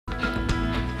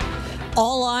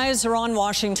All eyes are on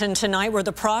Washington tonight, where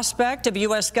the prospect of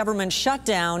U.S. government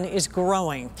shutdown is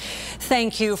growing.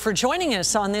 Thank you for joining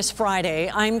us on this Friday.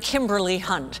 I'm Kimberly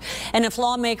Hunt. And if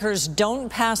lawmakers don't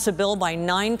pass a bill by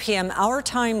 9 p.m. our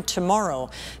time tomorrow,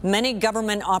 many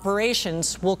government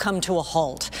operations will come to a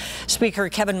halt. Speaker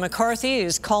Kevin McCarthy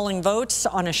is calling votes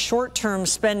on a short-term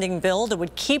spending bill that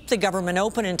would keep the government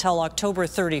open until October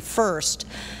 31st.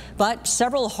 But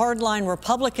several hardline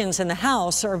Republicans in the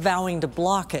House are vowing to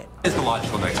block it. What is the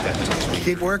logical next step?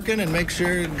 Keep working and make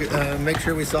sure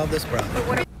we solve this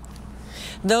problem.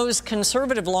 Those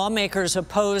conservative lawmakers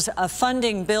oppose a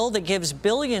funding bill that gives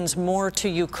billions more to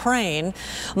Ukraine.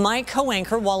 My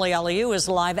co-anchor Wale Aliyu is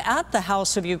live at the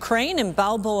House of Ukraine in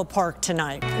Balboa Park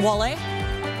tonight. Wale?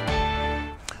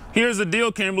 Here's the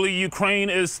deal, Kimberly. Ukraine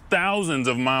is thousands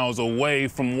of miles away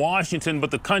from Washington, but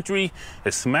the country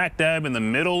is smack dab in the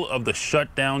middle of the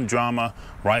shutdown drama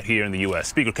right here in the U.S.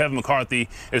 Speaker Kevin McCarthy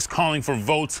is calling for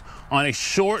votes on a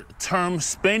short-term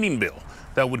spending bill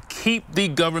that would keep the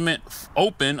government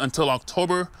open until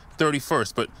October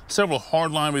 31st. But several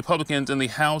hardline Republicans in the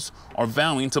House are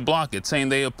vowing to block it, saying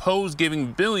they oppose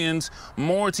giving billions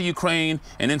more to Ukraine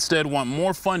and instead want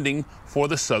more funding for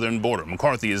the southern border.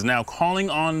 McCarthy is now calling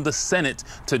on the Senate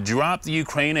to drop the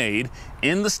Ukraine aid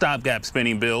in the stopgap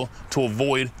spending bill to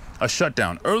avoid a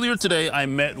shutdown. Earlier today, I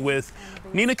met with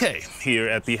Nina Kay here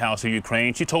at the House of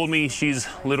Ukraine. She told me she's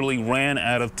literally ran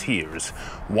out of tears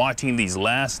watching these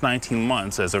last 19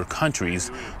 months as their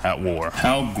country's at war.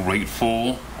 How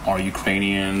grateful are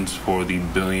Ukrainians for the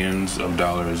billions of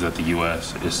dollars that the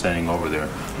U.S. is sending over there?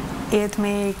 It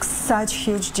makes such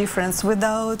huge difference.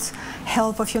 Without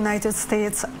help of United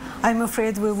States, I'm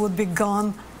afraid we would be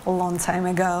gone a long time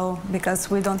ago, because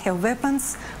we don't have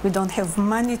weapons, we don't have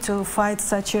money to fight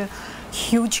such a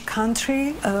huge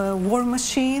country, a war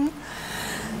machine.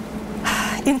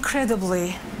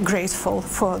 Incredibly grateful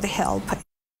for the help.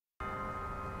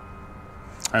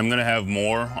 I'm going to have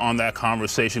more on that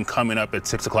conversation coming up at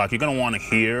 6 o'clock. You're going to want to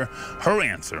hear her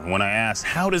answer when I ask,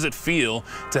 how does it feel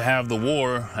to have the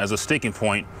war as a sticking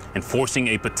point in forcing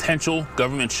a potential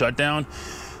government shutdown?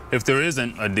 If there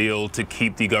isn't a deal to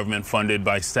keep the government funded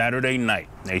by Saturday night,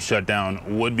 a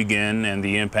shutdown would begin and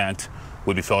the impact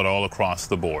would be felt all across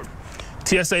the board.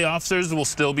 TSA officers will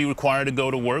still be required to go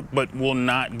to work, but will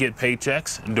not get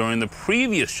paychecks. During the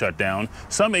previous shutdown,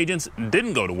 some agents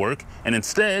didn't go to work and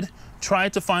instead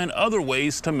tried to find other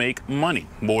ways to make money.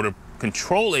 Border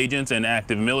Control agents and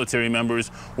active military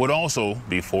members would also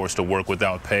be forced to work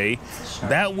without pay.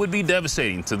 That would be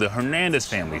devastating to the Hernandez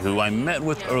family, who I met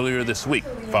with earlier this week.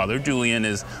 Father Julian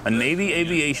is a Navy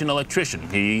aviation electrician.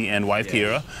 He and wife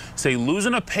Kiera say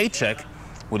losing a paycheck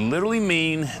would literally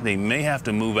mean they may have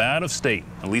to move out of state,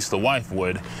 at least the wife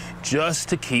would, just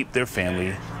to keep their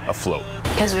family afloat.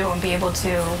 Because we won't be able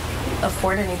to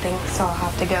afford anything, so I'll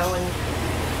have to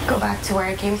go back to where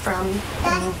I came from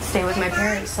and stay with my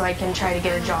parents so I can try to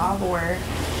get a job or,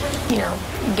 you know,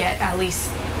 get at least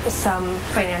some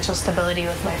financial stability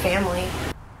with my family.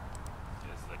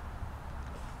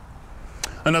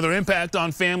 Another impact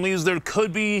on families, there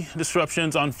could be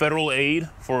disruptions on federal aid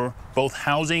for both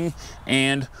housing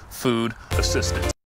and food assistance.